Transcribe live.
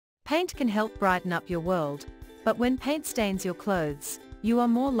Paint can help brighten up your world, but when paint stains your clothes, you are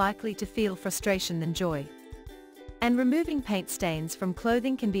more likely to feel frustration than joy. And removing paint stains from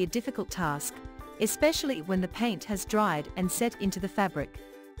clothing can be a difficult task, especially when the paint has dried and set into the fabric.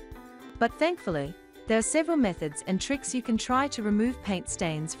 But thankfully, there are several methods and tricks you can try to remove paint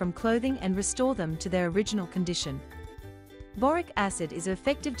stains from clothing and restore them to their original condition. Boric acid is an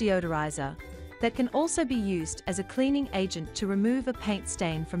effective deodorizer that can also be used as a cleaning agent to remove a paint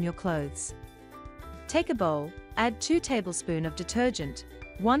stain from your clothes. Take a bowl, add 2 tablespoons of detergent,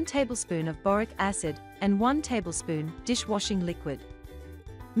 1 tablespoon of boric acid, and 1 tablespoon dishwashing liquid.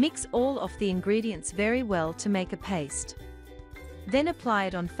 Mix all of the ingredients very well to make a paste. Then apply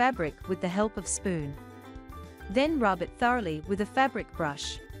it on fabric with the help of spoon. Then rub it thoroughly with a fabric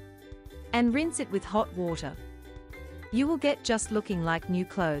brush. And rinse it with hot water. You will get just looking like new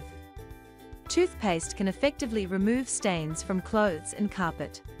clothes. Toothpaste can effectively remove stains from clothes and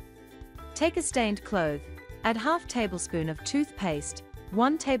carpet. Take a stained cloth, add half tablespoon of toothpaste,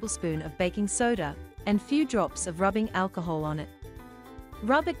 1 tablespoon of baking soda, and few drops of rubbing alcohol on it.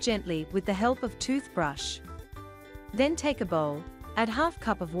 Rub it gently with the help of toothbrush. Then take a bowl, add half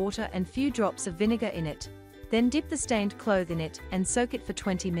cup of water and few drops of vinegar in it, then dip the stained cloth in it and soak it for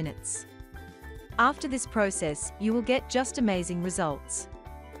 20 minutes. After this process, you will get just amazing results.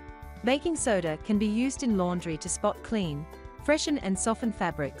 Baking soda can be used in laundry to spot clean, freshen and soften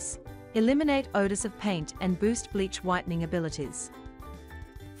fabrics, eliminate odors of paint and boost bleach whitening abilities.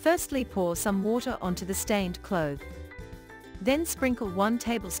 Firstly, pour some water onto the stained cloth. Then sprinkle 1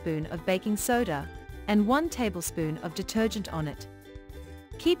 tablespoon of baking soda and 1 tablespoon of detergent on it.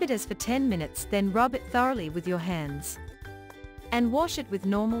 Keep it as for 10 minutes, then rub it thoroughly with your hands. And wash it with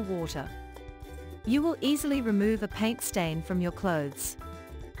normal water. You will easily remove a paint stain from your clothes.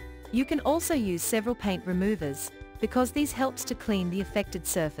 You can also use several paint removers, because these helps to clean the affected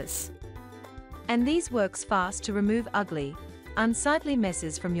surface. And these works fast to remove ugly, unsightly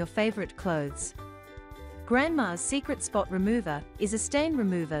messes from your favorite clothes. Grandma's Secret Spot Remover is a stain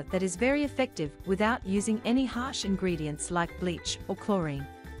remover that is very effective without using any harsh ingredients like bleach or chlorine.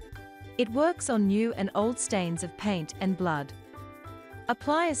 It works on new and old stains of paint and blood.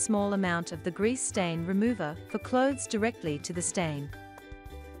 Apply a small amount of the grease stain remover for clothes directly to the stain.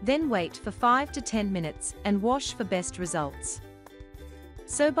 Then wait for 5 to 10 minutes and wash for best results.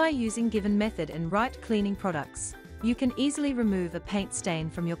 So by using given method and right cleaning products, you can easily remove a paint stain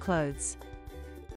from your clothes.